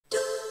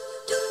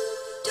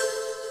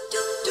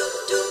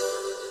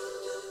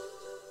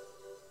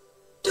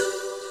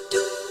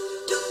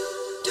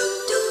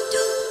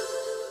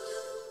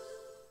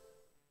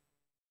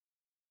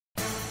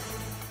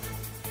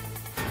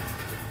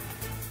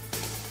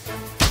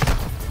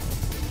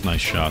Nice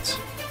shots.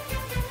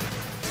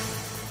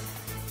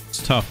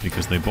 It's tough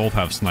because they both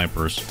have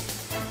snipers.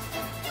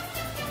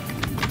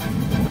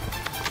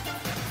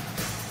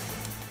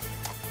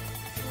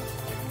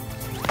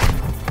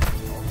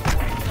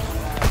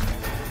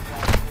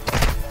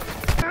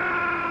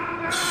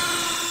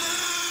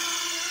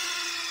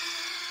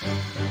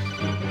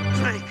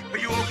 Snake, are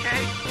you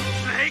okay?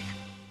 Snake?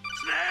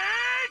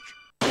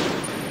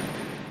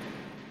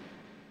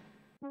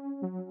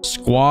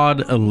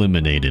 Squad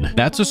eliminated.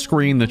 That's a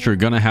screen that you're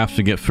gonna have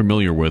to get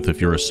familiar with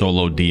if you're a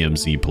solo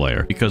DMZ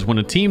player, because when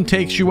a team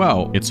takes you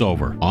out, it's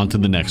over. On to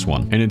the next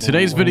one. And in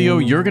today's video,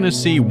 you're gonna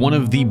see one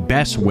of the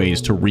best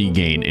ways to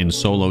regain in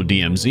solo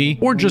DMZ,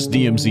 or just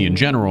DMZ in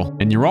general,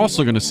 and you're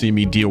also gonna see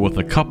me deal with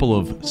a couple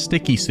of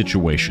sticky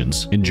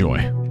situations. Enjoy.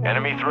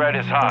 Enemy threat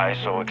is high,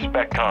 so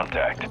expect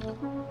contact.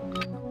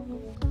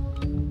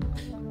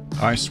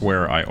 I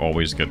swear I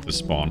always get this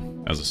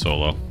spawn as a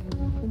solo.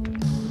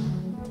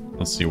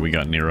 Let's see what we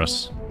got near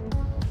us.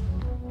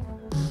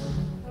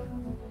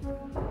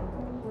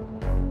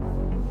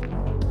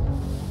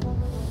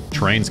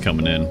 Train's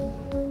coming in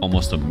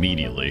almost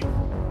immediately.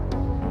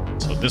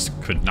 So this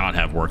could not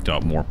have worked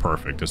out more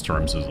perfect as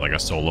terms of like a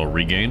solo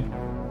regain.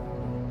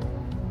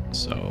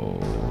 So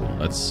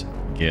let's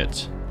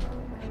get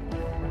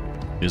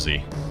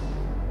busy.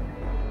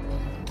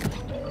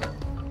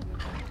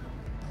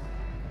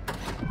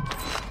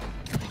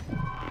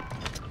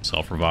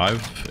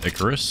 Self-revive,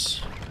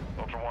 Icarus.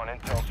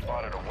 Intel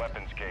spotted a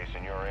weapons case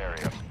in your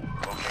area.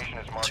 Location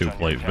is marked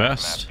Two-plate on your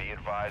vest. map. Be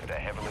advised a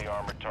heavily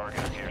armored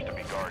target appears to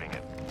be guarding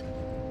it.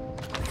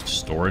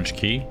 Storage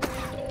key.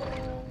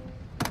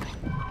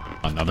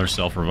 Another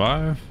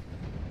self-revive.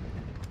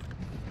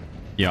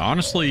 Yeah,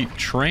 honestly,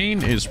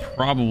 train is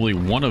probably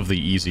one of the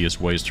easiest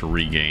ways to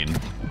regain.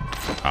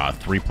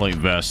 Three-plate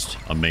vest,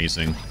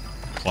 amazing.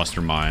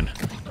 Cluster mine.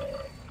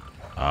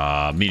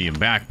 Medium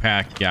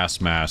backpack, gas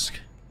mask.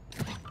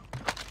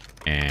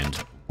 And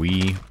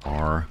we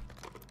are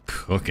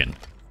cooking.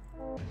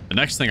 The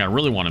next thing I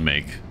really want to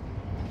make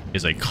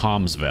is a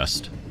comms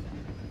vest.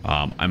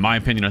 In my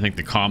opinion, I think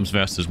the comms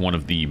vest is one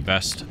of the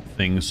best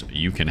things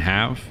you can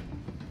have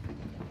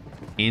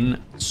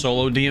in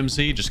solo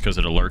DMZ, just because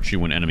it alerts you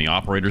when enemy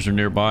operators are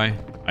nearby.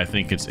 I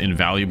think it's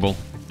invaluable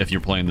if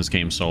you're playing this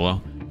game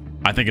solo.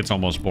 I think it's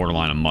almost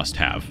borderline a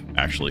must-have,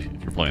 actually,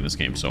 if you're playing this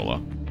game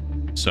solo.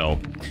 So,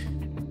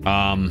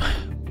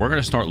 we're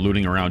going to start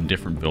looting around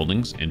different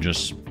buildings and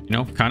just, you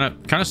know, kind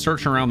of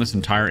searching around this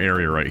entire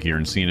area right here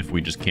and seeing if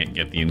we just can't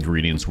get the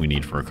ingredients we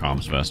need for a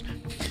comms vest.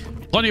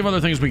 Plenty of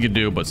other things we could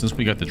do, but since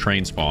we got the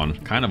train spawn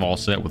kind of all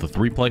set with a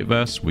three-plate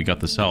vest, we got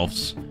the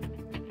selfs.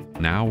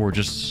 Now we're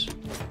just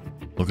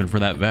looking for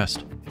that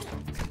vest.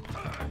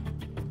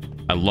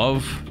 I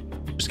love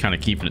just kind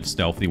of keeping it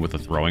stealthy with the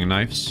throwing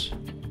knives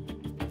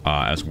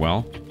as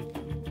well.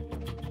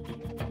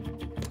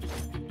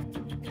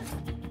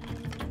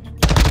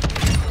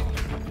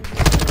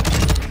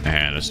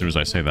 And as soon as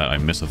I say that, I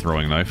miss a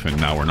throwing knife, and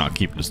now we're not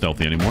keeping it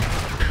stealthy anymore.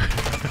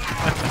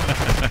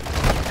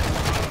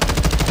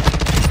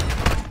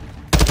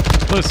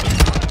 Listen,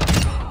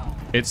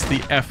 it's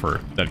the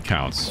effort that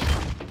counts.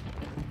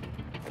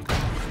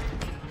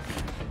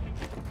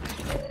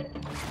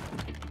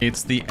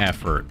 It's the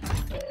effort.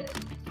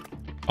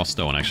 I'll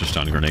stow an extra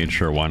stun grenade,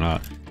 sure, why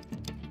not?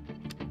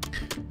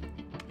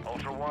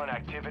 Ultra One,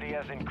 activity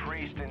has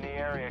increased in the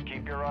area.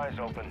 Keep your eyes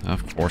open.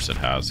 Of course it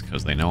has,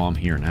 because they know I'm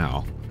here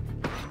now.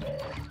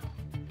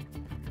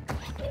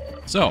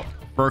 So,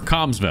 for a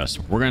comms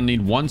vest, we're going to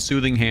need 1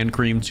 soothing hand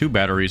cream, 2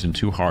 batteries, and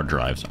 2 hard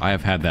drives. I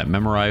have had that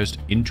memorized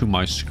into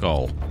my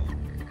skull.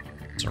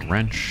 It's a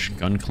wrench,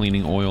 gun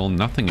cleaning oil,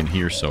 nothing in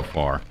here so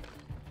far.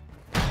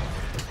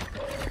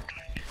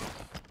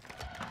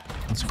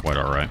 That's quite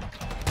alright.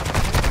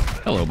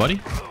 Hello, buddy.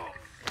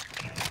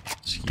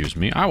 Excuse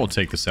me. I will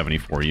take the 70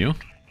 for you. A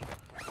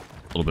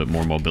little bit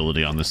more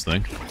mobility on this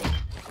thing.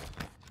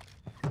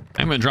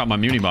 I'm going to drop my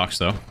muni box,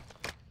 though.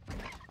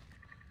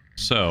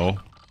 So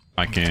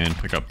I can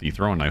pick up the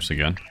throwing knives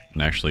again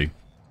and actually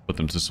put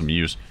them to some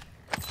use.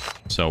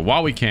 So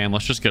while we can,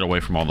 let's just get away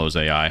from all those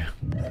AI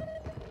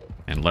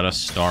and let us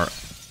start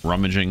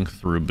rummaging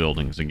through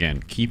buildings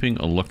again, keeping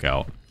a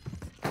lookout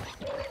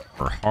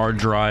for hard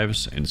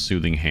drives and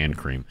soothing hand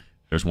cream.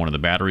 There's one of the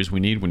batteries we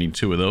need. We need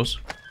 2 of those.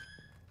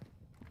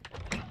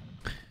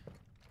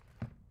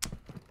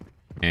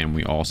 And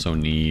we also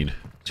need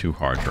 2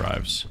 hard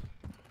drives.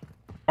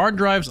 Hard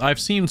drives, I've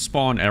seen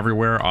spawn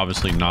everywhere.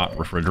 Obviously not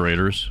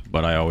refrigerators,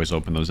 but I always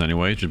open those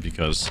anyway, just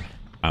because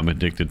I'm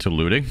addicted to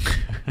looting.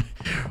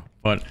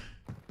 But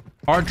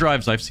hard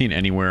drives I've seen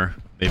anywhere.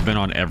 They've been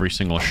on every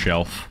single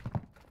shelf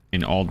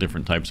in all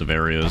different types of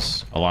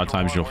areas. A lot of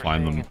times you'll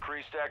find them...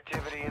 Increased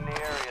activity in the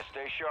area.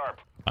 Stay sharp.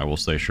 I will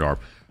stay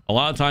sharp. A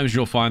lot of times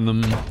you'll find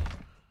them...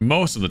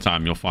 Most of the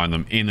time you'll find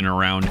them in and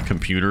around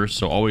computers,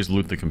 so always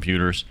loot the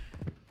computers.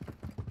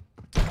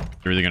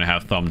 They're either going to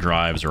have thumb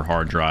drives or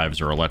hard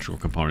drives or electrical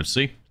components.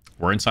 See?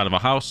 We're inside of a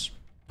house.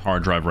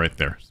 Hard drive right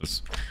there. So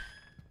that's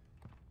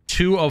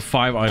 2 of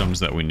 5 items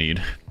that we need.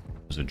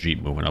 There's a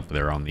Jeep moving up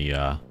there on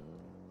the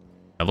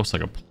That looks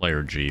like a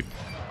player Jeep.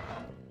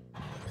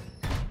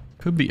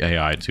 Could be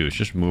AI too. It's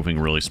just moving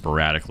really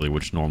sporadically,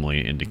 which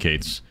normally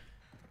indicates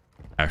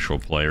actual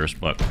players.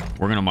 But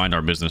we're going to mind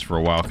our business for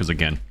a while because,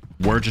 again,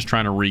 we're just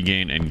trying to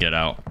regain and get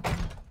out.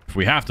 If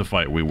we have to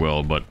fight, we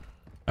will, but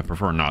I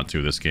prefer not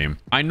to this game.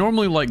 I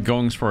normally like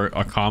going for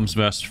a comms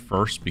vest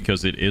first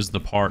because it is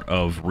the part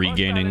of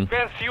regaining...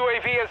 Advanced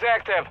UAV is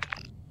active.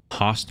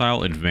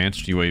 Hostile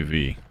advanced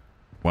UAV.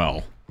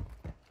 Well,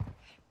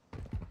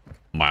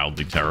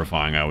 mildly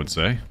terrifying, I would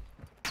say.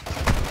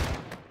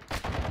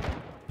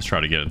 Let's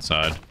try to get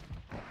inside.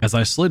 As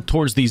I slid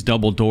towards these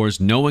double doors,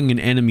 knowing an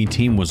enemy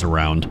team was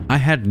around, I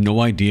had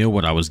no idea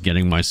what I was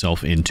getting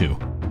myself into.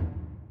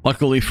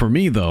 Luckily for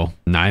me, though,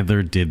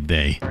 neither did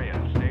they.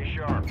 Stay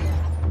sharp.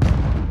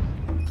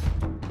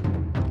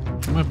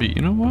 Might be,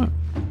 you know what?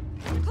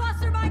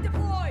 Cluster mine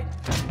deployed.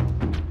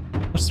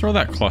 Let's throw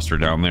that cluster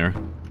down there.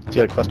 He's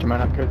got a cluster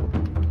mine up, careful.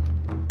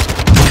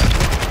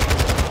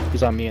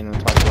 He's on me in the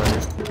top corner.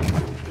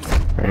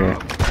 Right here.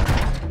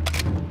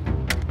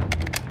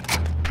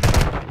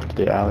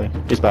 The alley.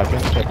 He's back in.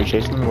 Can't be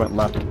chasing him. He went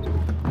left.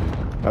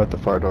 Out the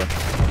far door.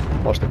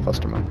 Watch the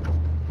cluster mine.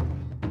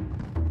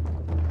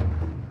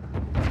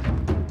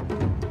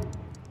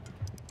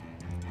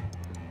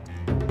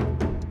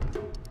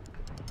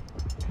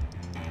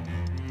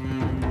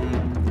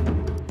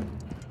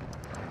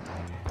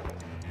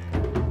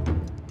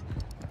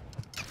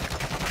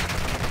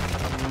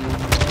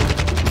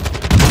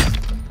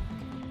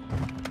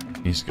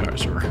 These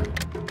guys are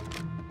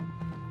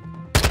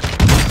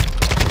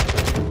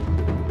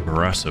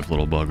aggressive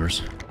little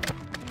buggers.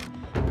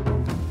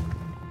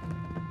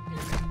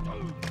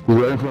 I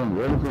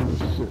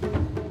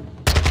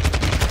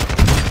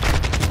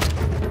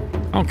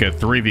don't get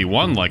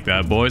 3v1 like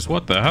that, boys.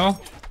 What the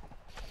hell?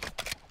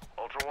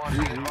 Ultra One, be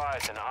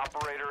advised, an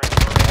operator in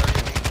your area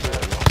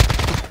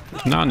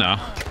needs to... No.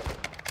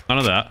 None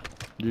of that.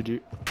 GG.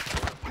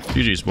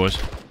 GG's, boys.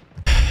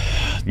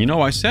 You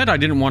know, I said I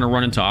didn't want to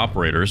run into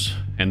operators,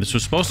 and this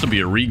was supposed to be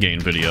a regain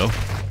video,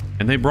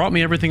 and they brought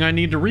me everything I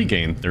need to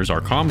regain. There's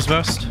our comms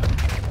vest.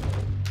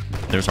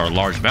 There's our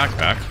large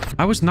backpack.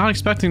 I was not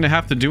expecting to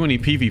have to do any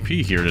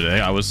PvP here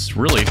today. I was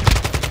really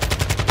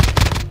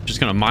just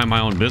gonna mind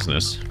my own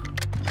business.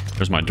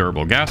 There's my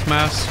durable gas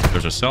mask.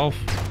 There's a self.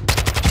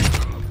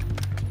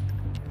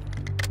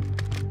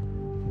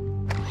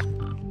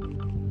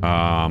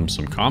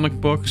 Some comic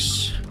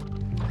books.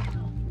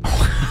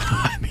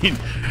 I mean,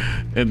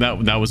 and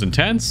that was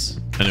intense,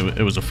 and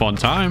it was a fun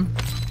time.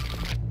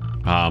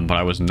 But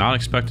I was not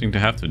expecting to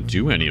have to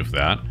do any of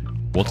that.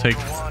 We'll take...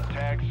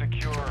 Tag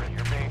secure.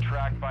 You're being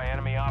tracked by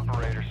enemy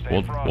operators.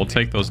 Stay We'll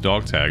take those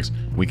dog tags.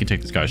 We can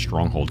take this guy's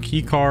stronghold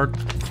key card.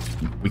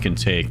 We can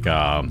take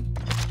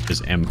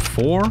his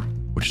M4,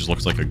 which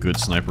looks like a good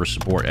sniper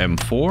support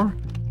M4.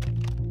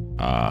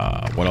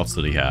 What else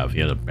did he have? He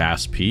had a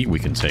Bass P. We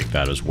can take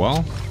that as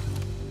well.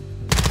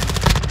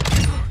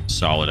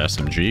 Solid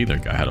SMG.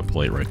 That guy had a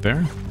plate right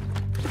there.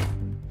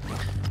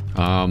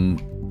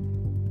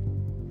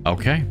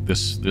 Okay,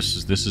 this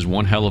is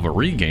one hell of a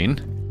regain.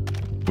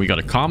 We got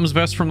a comms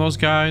vest from those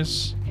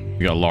guys.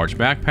 We got large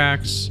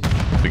backpacks.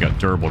 We got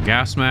durable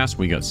gas masks.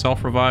 We got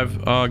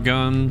self-revive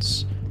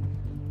guns.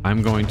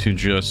 I'm going to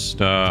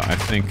just, I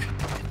think,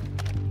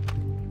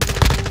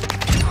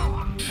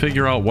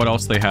 figure out what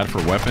else they had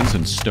for weapons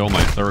and stow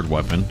my third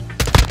weapon.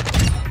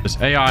 This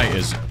AI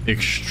is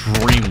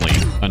extremely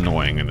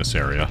annoying in this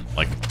area.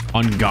 Like,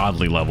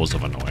 ungodly levels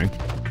of annoying.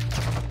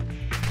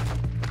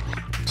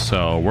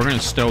 So, we're going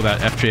to stow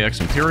that FJX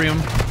Imperium.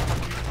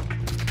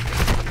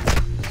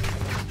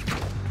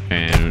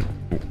 And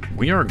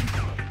we are...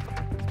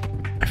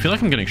 I feel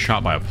like I'm getting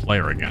shot by a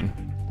player again.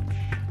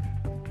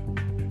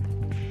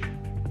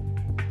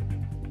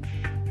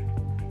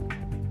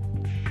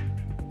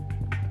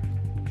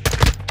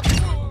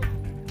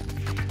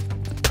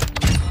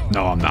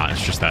 No, I'm not.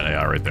 It's just that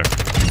AI right there.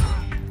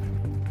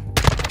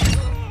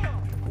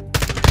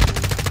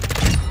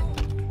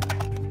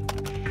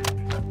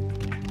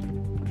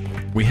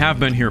 We have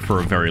been here for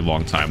a very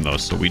long time, though,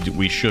 so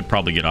we should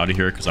probably get out of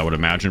here because I would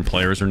imagine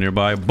players are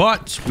nearby.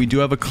 But we do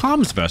have a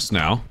comms vest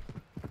now,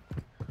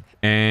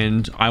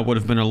 and I would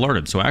have been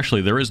alerted. So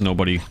actually, there is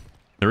nobody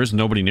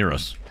near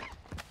us.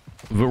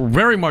 We're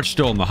very much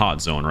still in the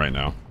hot zone right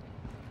now.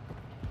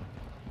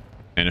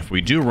 And if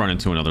we do run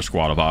into another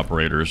squad of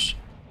operators,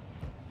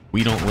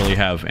 we don't really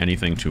have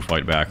anything to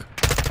fight back.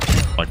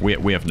 Like,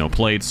 we have no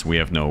plates. We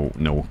have no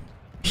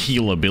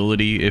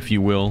healability, if you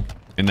will,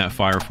 in that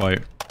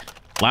firefight.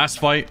 Last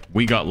fight,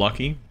 we got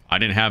lucky. I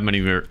didn't have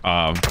many...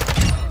 I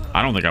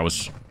don't think I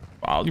was...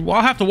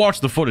 I'll have to watch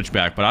the footage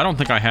back, but I don't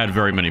think I had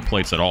very many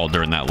plates at all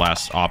during that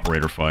last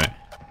operator fight.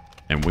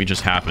 And we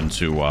just happened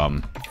to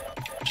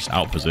just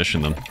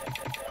outposition them.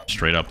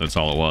 Straight up, that's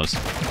all it was.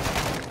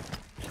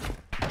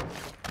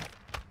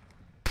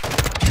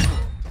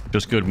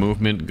 Just good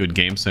movement, good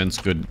game sense,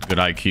 good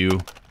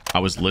IQ. I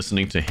was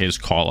listening to his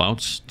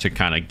callouts to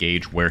kind of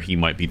gauge where he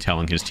might be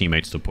telling his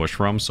teammates to push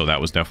from, so that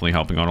was definitely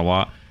helping out a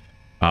lot.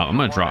 I'm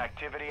gonna drop.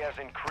 Activity has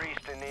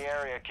increased in the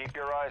area. Keep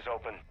your eyes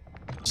open.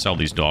 Sell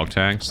these dog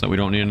tags that we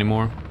don't need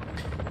anymore.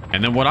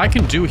 And then what I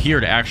can do here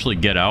to actually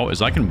get out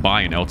is I can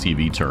buy an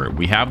LTV turret.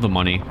 We have the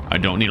money. I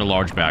don't need a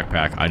large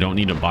backpack. I don't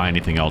need to buy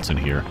anything else in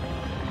here.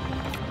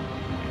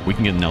 We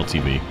can get an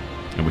LTV,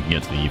 and we can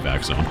get to the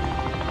evac zone.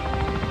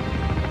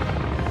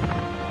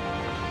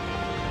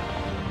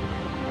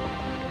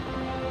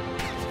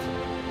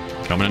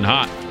 Coming in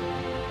hot.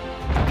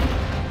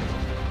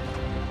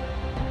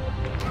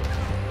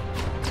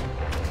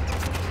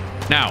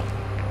 Now,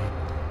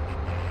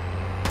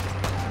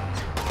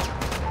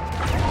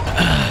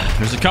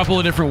 there's a couple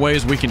of different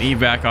ways we can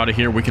evac out of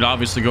here. We could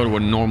obviously go to a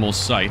normal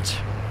site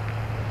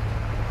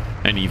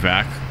and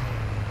evac,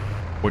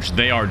 which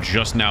they are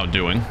just now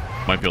doing.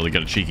 Might be able to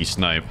get a cheeky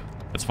snipe.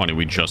 That's funny,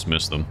 we just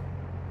missed them.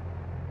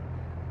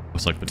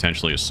 Looks like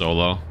potentially a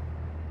solo.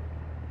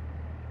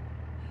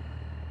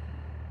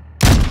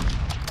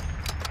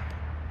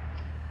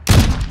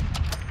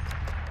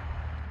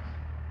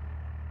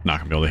 Not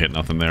gonna be able to hit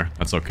nothing there.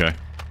 That's okay. I'm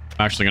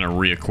actually gonna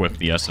re-equip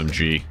the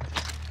SMG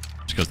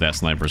just because that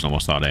sniper's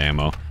almost out of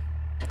ammo.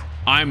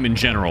 I'm in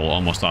general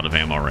almost out of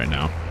ammo right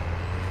now.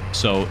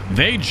 So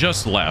they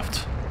just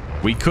left.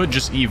 We could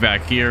just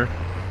evac here.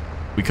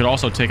 We could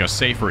also take a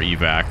safer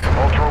evac.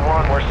 Ultra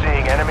One, we're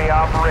seeing enemy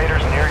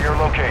operators near your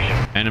location.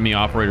 Enemy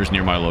operators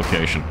near my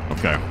location.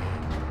 Okay.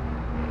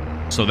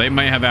 So they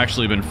may have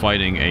actually been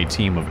fighting a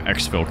team of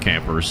exfil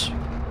campers,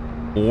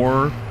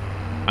 or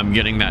I'm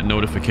getting that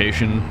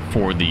notification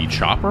for the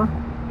chopper.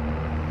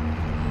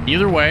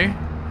 Either way,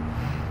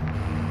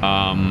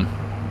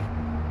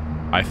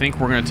 I think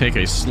we're going to take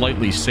a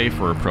slightly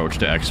safer approach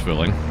to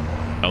exfilling,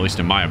 at least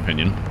in my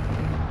opinion.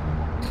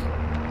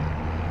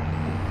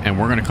 And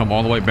we're going to come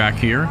all the way back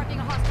here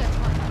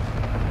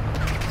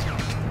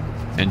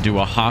and do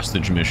a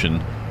hostage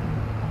mission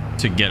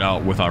to get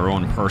out with our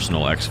own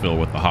personal exfil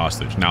with the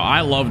hostage. Now, I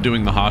love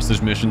doing the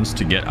hostage missions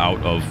to get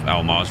out of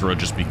Mazrah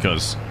just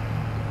because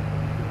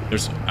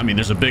there's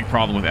a big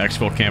problem with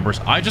exfil campers.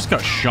 I just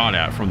got shot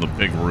at from the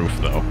big roof,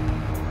 though.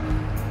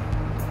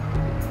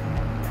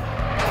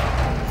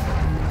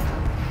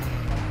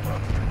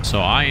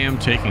 So I am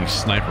taking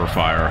sniper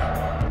fire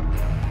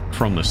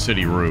from the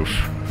city roof.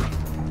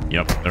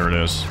 Yep, there it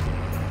is.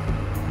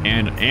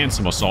 And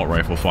some assault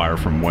rifle fire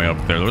from way up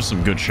there. Those are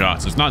some good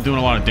shots. It's not doing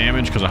a lot of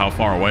damage because of how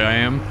far away I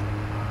am,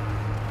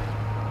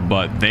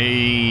 but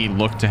they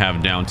look to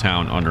have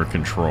downtown under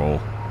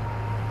control.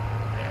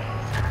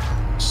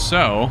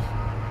 So,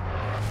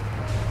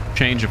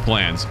 change of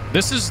plans.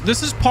 This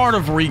is part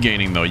of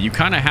regaining, though. You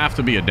kind of have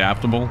to be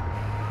adaptable.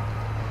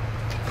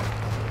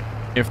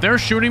 If they're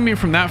shooting me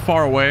from that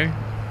far away,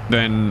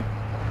 then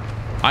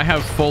I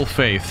have full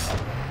faith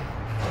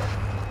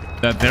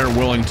that they're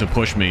willing to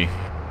push me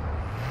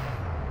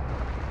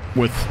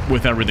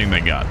with everything they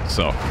got.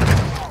 So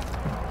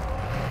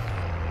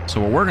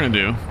what we're gonna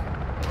do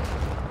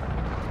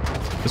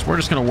is we're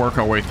just gonna work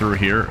our way through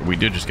here. We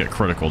did just get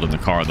criticaled in the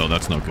car, though.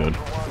 That's no good.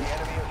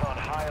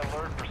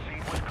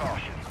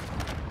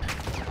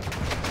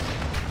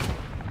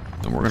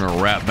 And we're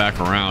gonna wrap back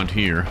around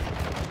here.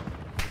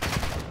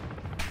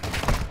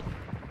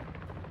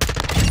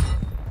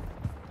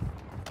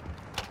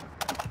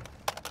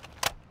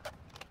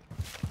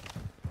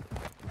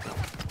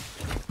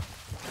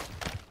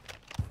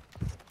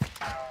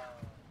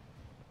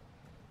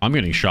 I'm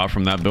getting shot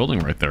from that building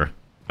right there.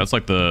 That's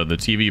like the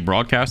TV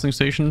broadcasting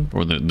station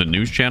or the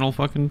news channel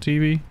fucking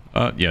TV.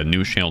 Yeah,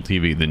 news channel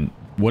TV. Then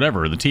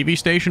whatever, the TV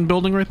station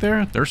building right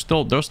there. They're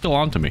still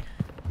on to me.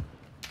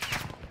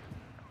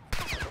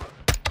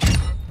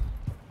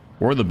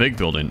 Or the big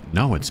building.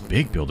 No, it's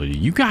big building.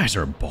 You guys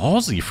are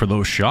ballsy for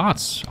those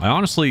shots.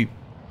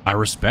 I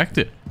respect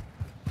it.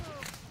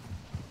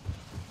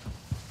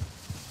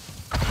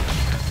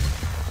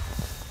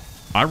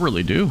 I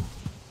really do.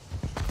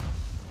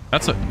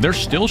 They're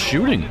still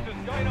shooting.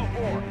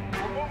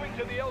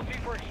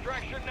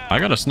 I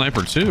got a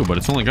sniper too, but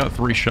it's only got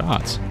 3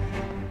 shots.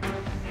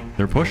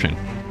 They're pushing.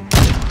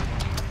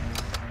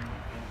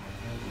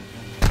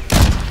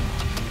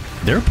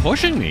 They're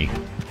pushing me.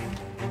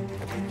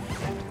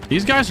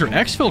 These guys are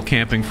exfil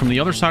camping from the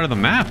other side of the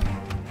map.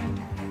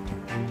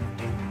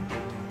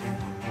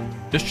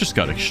 This just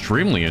got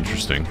extremely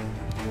interesting.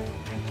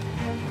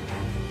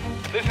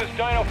 This is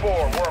Dino 4.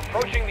 We're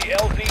approaching the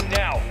LZ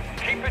now.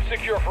 Keep it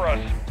secure for us.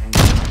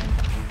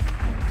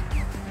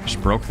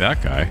 Just broke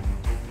that guy.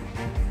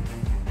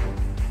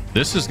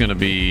 This is gonna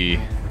be...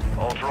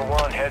 Ultra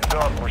One, heads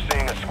up. We're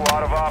seeing a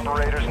squad of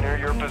operators near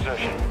your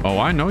position. Oh,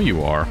 I know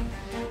you are.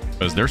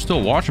 Because they're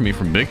still watching me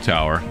from Big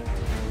Tower.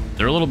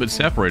 They're a little bit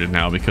separated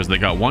now because they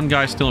got one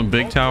guy still in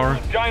Big Tower.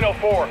 Dino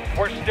 4,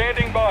 we're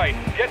standing by.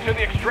 Get to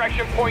the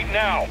extraction point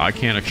now. I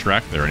can't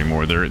extract there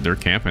anymore. They're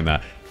camping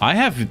that. I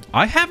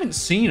haven't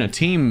seen a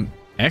team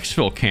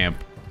exfil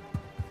camp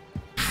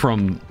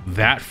from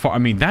that far. I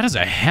mean, that is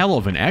a hell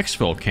of an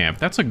exfil camp.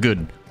 That's a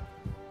good...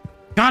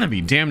 Gotta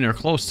be damn near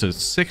close to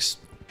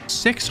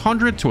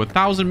 600 to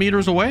 1,000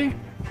 meters away.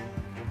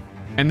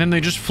 And then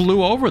they just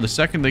flew over the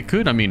second they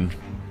could. I mean...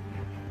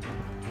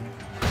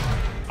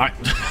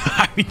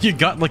 I mean, you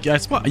got, like,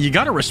 you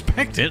gotta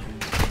respect it.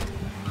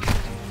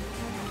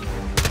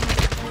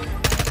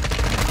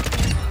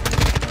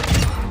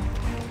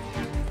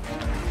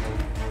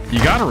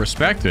 You gotta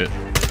respect it.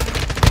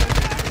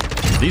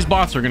 These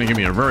bots are gonna give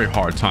me a very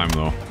hard time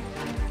though,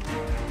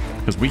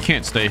 because we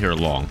can't stay here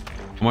long.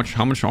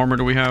 How much armor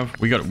do we have?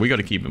 We got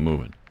to keep it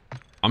moving.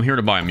 I'm here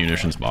to buy a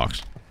munitions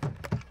box.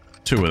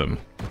 2 of them,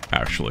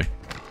 actually.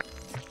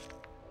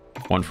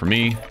 1 for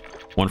me,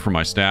 1 for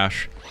my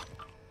stash.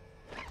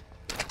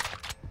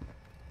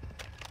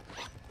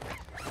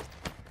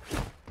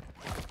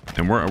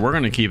 And we're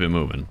gonna keep it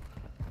moving.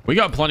 We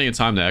got plenty of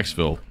time to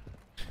exfil.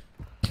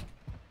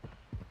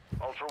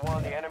 Ultra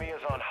One, the enemy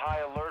is on high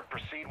alert.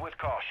 Proceed with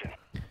caution.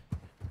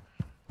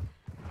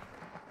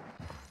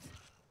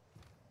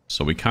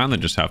 So we kind of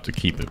just have to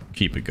keep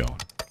it going.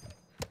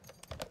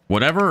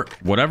 Whatever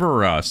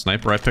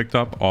sniper I picked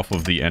up off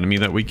of the enemy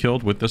that we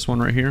killed with this one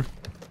right here.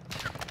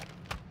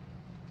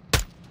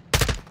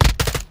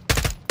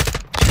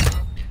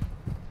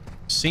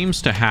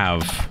 Seems to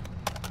have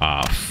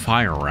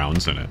fire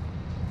rounds in it.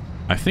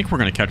 I think we're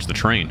gonna catch the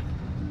train.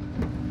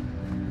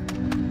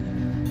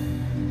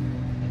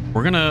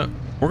 We're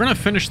gonna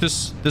finish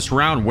this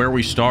round where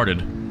we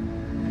started.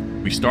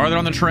 We started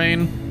on the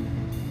train,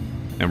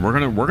 and we're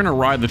gonna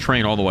ride the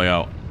train all the way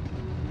out.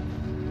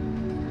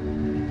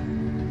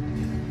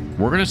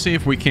 We're gonna see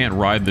if we can't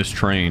ride this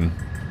train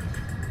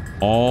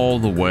all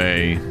the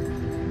way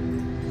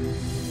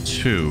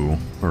to,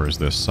 where is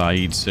this?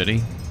 Said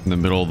City, in the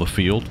middle of the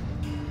field.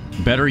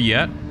 Better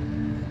yet,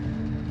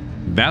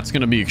 that's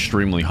gonna be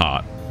extremely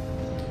hot.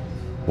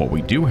 What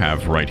we do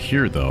have right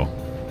here, though,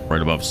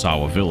 right above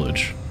Sawa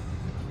Village,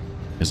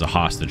 is a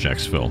hostage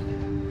exfil.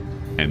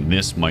 And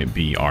this might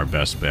be our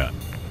best bet.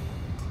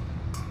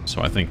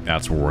 So I think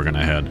that's where we're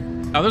gonna head.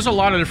 Now, there's a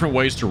lot of different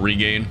ways to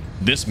regain.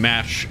 This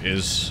match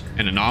is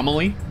an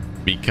anomaly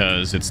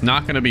because it's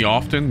not going to be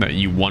often that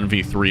you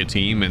 1v3 a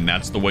team and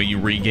that's the way you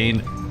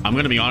regain. I'm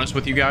going to be honest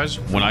with you guys.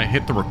 When I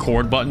hit the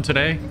record button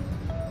today,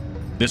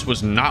 this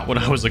was not what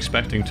I was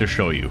expecting to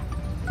show you.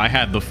 I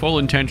had the full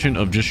intention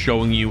of just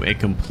showing you a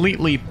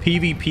completely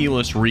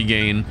PvP-less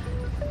regain,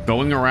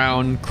 going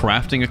around,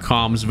 crafting a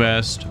comms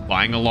vest,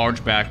 buying a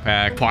large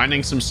backpack,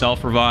 finding some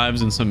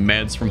self-revives and some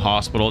meds from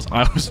hospitals.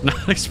 I was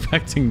not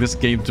expecting this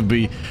game to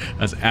be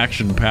as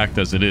action-packed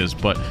as it is,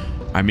 but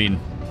I mean,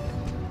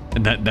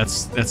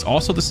 that's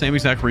also the same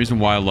exact reason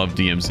why I love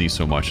DMZ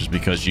so much, is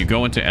because you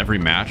go into every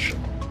match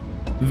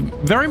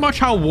very much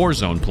how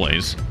Warzone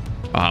plays.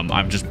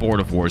 I'm just bored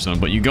of Warzone,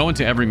 but you go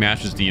into every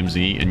match as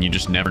DMZ and you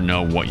just never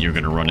know what you're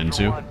going to run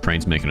into.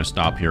 Train's making a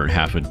stop here at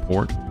Hafid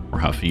Port, or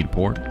Hafid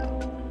Port.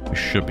 We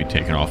should be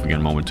taking off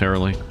again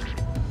momentarily.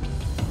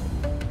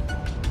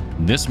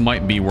 This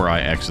might be where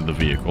I exit the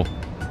vehicle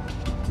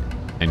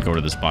and go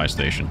to this buy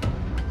station.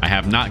 I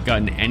have not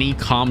gotten any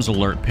comms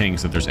alert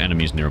pings that there's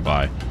enemies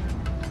nearby,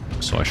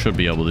 so I should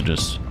be able to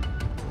just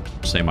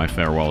say my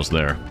farewells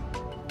there.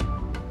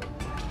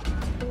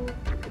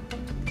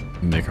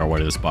 Make our way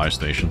to this buy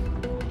station.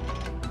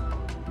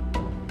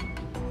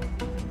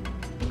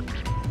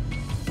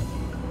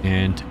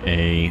 And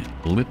a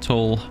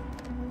little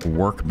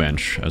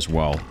workbench as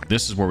well.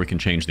 This is where we can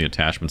change the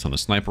attachments on the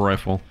sniper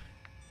rifle.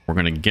 We're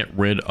going to get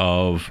rid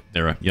of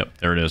there. Yep,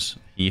 there it is.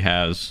 He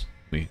has,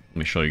 let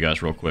me show you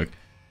guys real quick.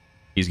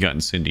 He's got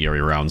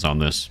incendiary rounds on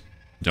this.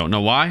 Don't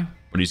know why,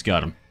 but he's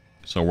got them.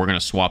 So we're going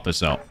to swap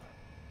this out.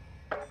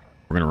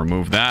 We're going to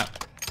remove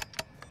that.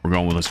 We're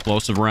going with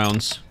explosive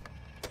rounds.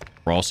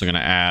 We're also going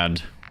to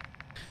add,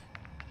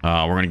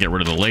 we're going to get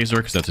rid of the laser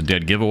because that's a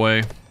dead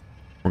giveaway.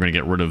 We're going to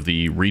get rid of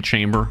the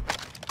rechamber.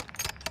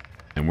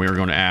 And we're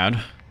going to add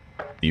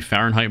the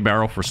Fahrenheit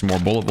barrel for some more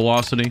bullet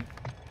velocity.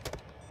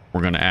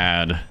 We're going to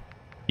add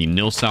the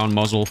nil sound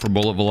muzzle for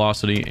bullet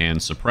velocity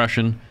and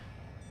suppression.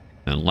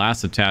 And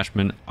last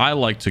attachment, I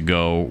like to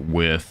go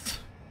with...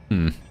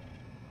 I'm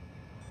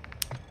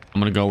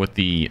going to go with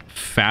the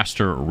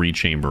faster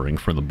rechambering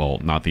for the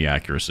bolt, not the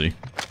accuracy.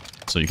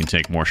 So you can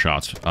take more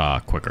shots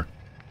quicker.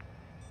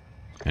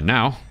 And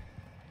now,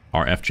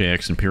 our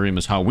FJX Imperium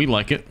is how we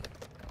like it.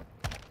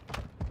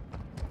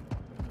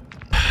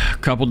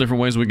 Couple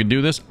different ways we could do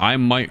this. I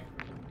might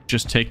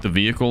just take the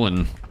vehicle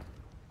and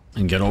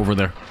get over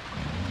there.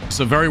 It's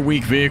a very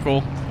weak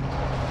vehicle.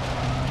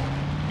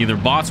 Either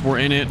bots were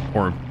in it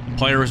or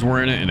players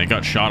were in it and it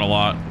got shot a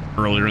lot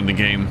earlier in the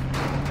game.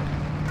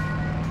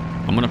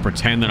 I'm gonna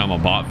pretend that I'm a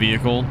bot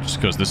vehicle just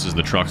because this is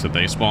the trucks that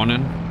they spawn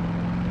in.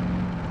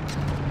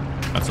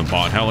 That's a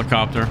bot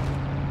helicopter.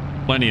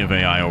 Plenty of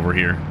AI over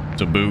here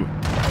to boot.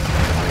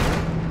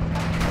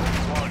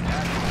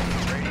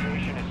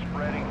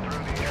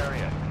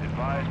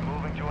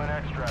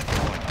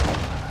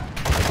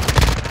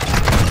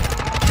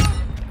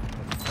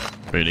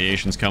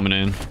 Radiation's coming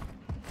in.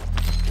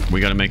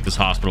 We got to make this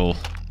hospital...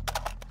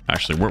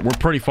 Actually, we're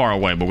pretty far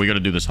away, but we got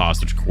to do this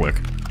hostage quick.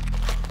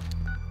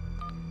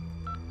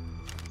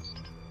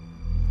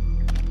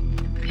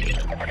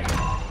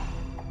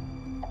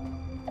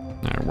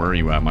 Alright, where are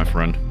you at, my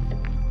friend?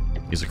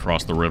 He's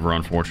across the river,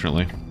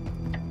 unfortunately.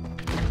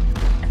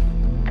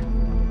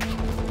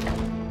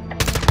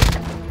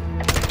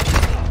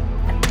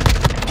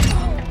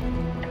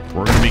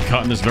 We're going to be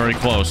cutting this very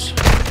close.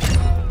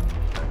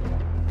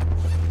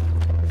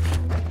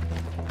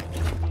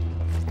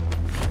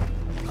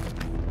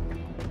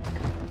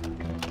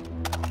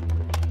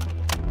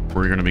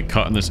 We're going to be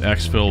cutting this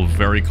exfil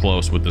very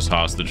close with this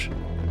hostage.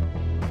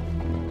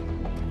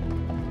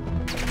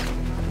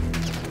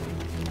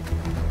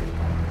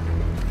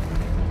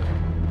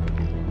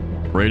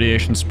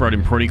 Radiation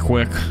spreading pretty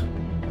quick.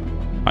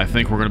 I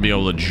think we're going to be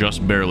able to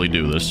just barely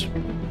do this.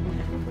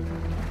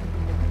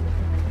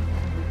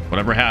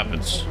 Whatever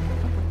happens,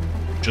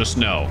 just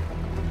know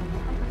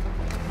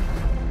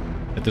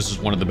that this is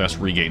one of the best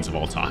regains of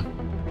all time.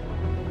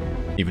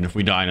 Even if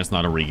we die and it's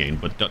not a regain,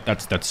 but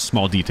that's a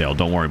small detail.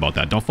 Don't worry about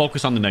that. Don't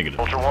focus on the negative.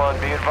 Ultra One,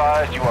 be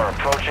advised, you are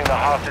approaching the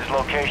hostage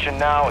location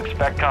now.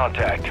 Expect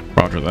contact.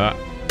 Roger that.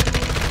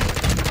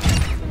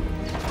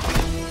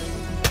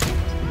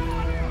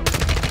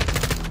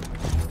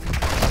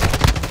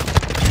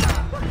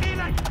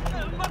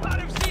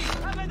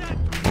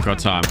 We've got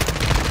time.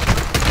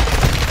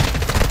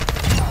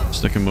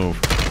 Stick and move.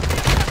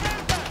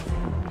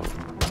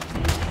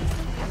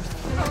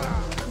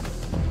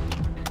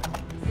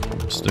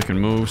 Stick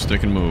and move,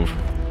 stick and move.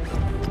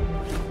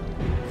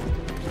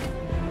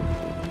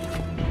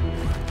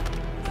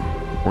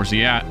 Where's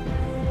he at?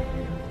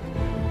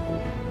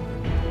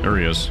 There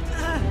he is.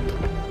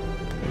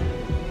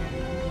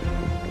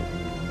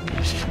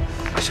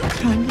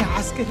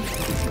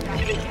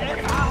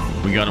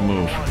 We gotta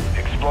move.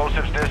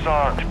 Explosives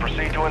disarmed.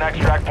 Proceed to an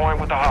extract point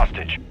with the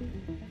hostage.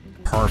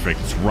 Perfect.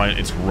 It's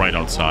right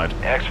outside.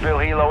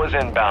 Exfil Helo is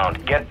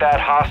inbound. Get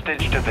that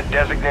hostage to the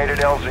designated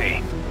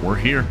LZ. We're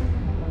here.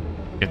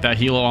 Get that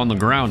helo on the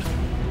ground.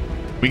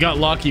 We got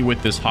lucky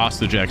with this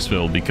hostage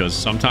exfil because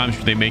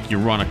sometimes they make you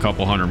run a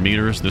couple hundred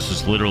meters. This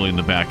is literally in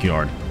the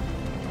backyard.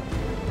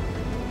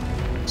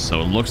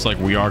 So it looks like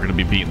we are going to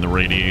be beating the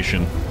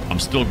radiation. I'm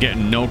still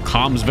getting no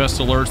comms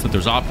vest alerts that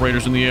there's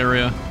operators in the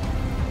area.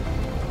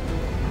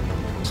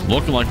 It's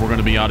looking like we're going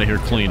to be out of here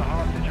clean.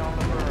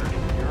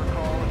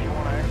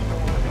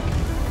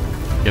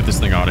 Get this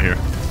thing out of here.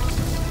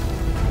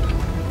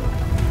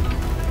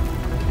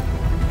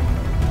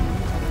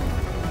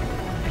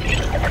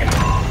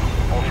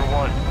 Ultra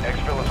One,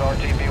 exfil is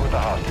RTB with the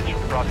hostage.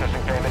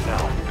 Processing payment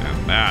now.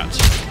 And that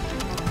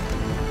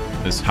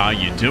is how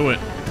you do it.